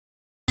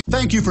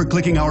Thank you for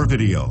clicking our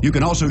video. You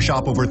can also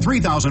shop over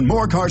 3,000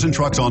 more cars and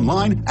trucks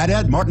online at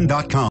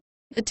edmartin.com.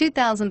 The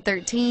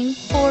 2013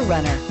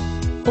 4RUNNER.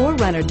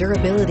 4RUNNER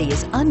durability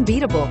is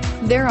unbeatable.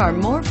 There are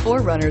more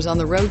 4RUNNERs on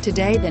the road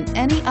today than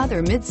any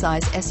other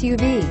midsize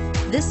SUV.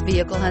 This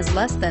vehicle has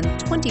less than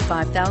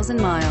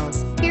 25,000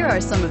 miles. Here are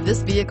some of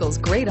this vehicle's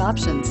great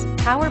options: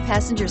 power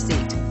passenger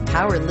seat,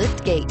 power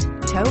lift gate,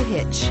 tow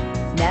hitch,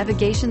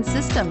 navigation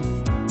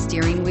system,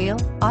 steering wheel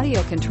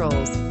audio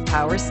controls,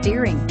 power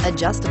steering,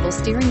 adjustable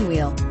steering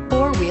wheel,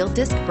 four-wheel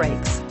disc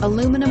brakes,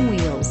 aluminum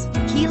wheels,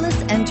 keyless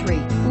entry.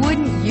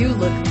 Wouldn't you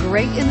look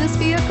great in this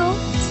vehicle?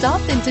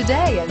 Stop in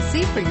today and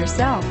see for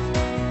yourself.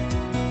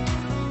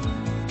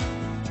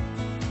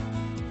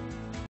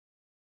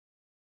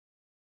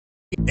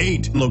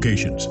 8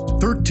 locations,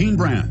 13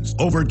 brands,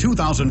 over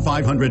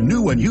 2,500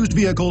 new and used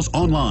vehicles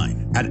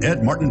online at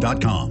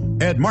edmartin.com.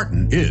 Ed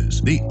Martin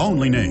is the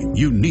only name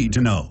you need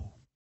to know.